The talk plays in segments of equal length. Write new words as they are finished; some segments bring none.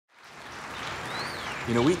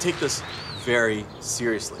You know, we take this very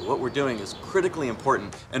seriously. What we're doing is critically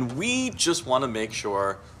important, and we just want to make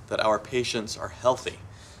sure that our patients are healthy.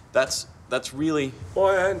 That's really...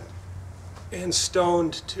 Boy, and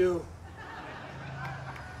stoned, too.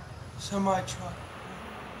 Semi-truck.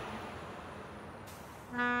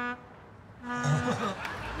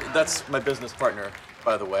 That's my business partner,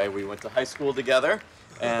 by the way. We went to high school together,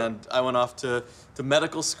 and I went off to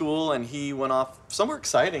medical school, and he went off somewhere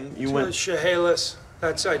exciting. You went... Chehalis.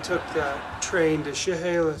 I took the train to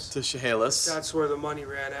Chehalis. To Chehalis. That's where the money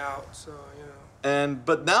ran out, so, you know.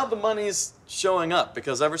 But now the money's showing up,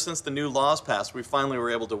 because ever since the new laws passed, we finally were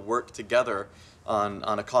able to work together on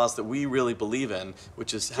a cause that we really believe in,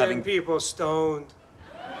 which is having people stoned.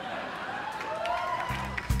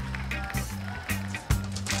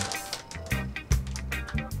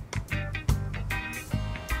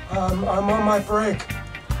 I'm on my break.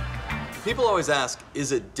 People always ask,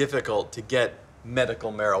 is it difficult to get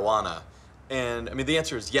medical marijuana? And I mean, the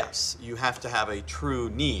answer is yes. You have to have a true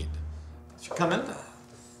need. Should come in?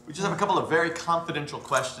 We just have a couple of very confidential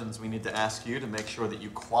questions we need to ask you to make sure that you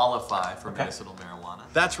qualify for medicinal marijuana.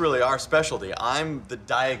 That's really our specialty. I'm the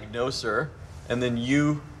diagnoser, and then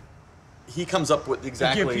he comes up with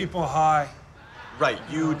exactly... To get people high. Right,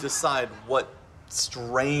 you decide what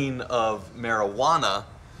strain of marijuana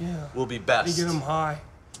will be best. To get them high.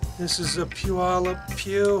 This is a Puyallup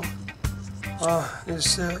Pew.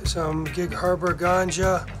 This is some Gig Harbor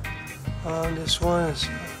Ganja. This one is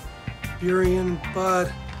Burien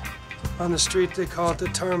Bud. On the street they call it the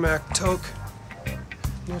Tarmac Toke.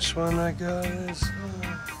 This one I got is...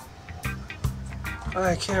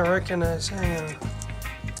 I can't recognize, hang on.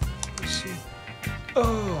 Let's see.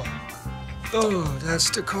 Oh, that's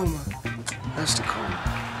Tacoma. That's Tacoma.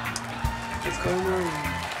 Tacoma.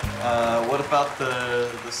 What about the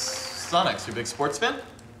Sonics? You a big sports fan?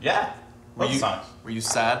 Yeah. Were you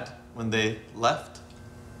sad when they left?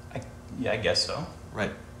 Yeah, I guess so.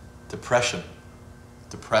 Right. Depression.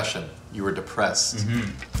 You were depressed.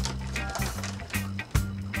 Mm-hmm.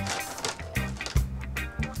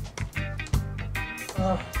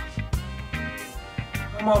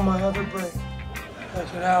 I'm on my other break.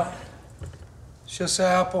 Check it out. It's just an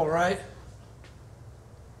apple, right?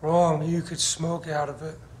 Wrong. You could smoke out of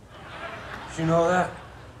it. Did you know that?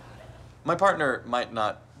 My partner might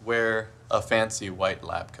not wear a fancy white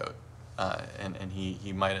lab coat, and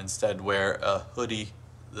he might instead wear a hoodie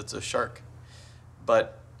that's a shark.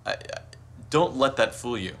 But don't let that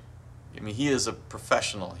fool you. I mean, he is a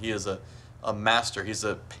professional. He is a master. He's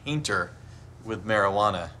a painter with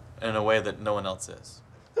marijuana in a way that no one else is.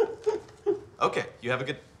 Okay,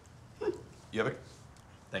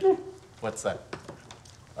 Thank you. What's that?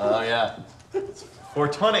 Oh, yeah. It's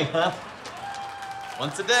 420, huh?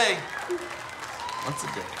 Once a day.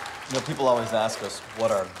 You know, people always ask us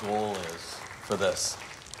what our goal is for this.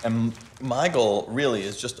 And my goal really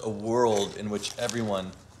is just a world in which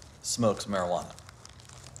everyone smokes marijuana.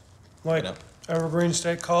 Like Evergreen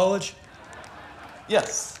State College?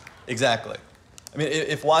 Yes, exactly. I mean,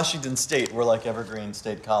 if Washington State were like Evergreen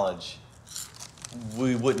State College,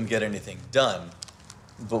 we wouldn't get anything done.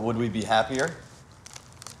 But would we be happier?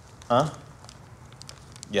 Huh?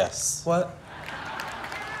 Yes. What?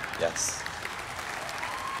 Yes.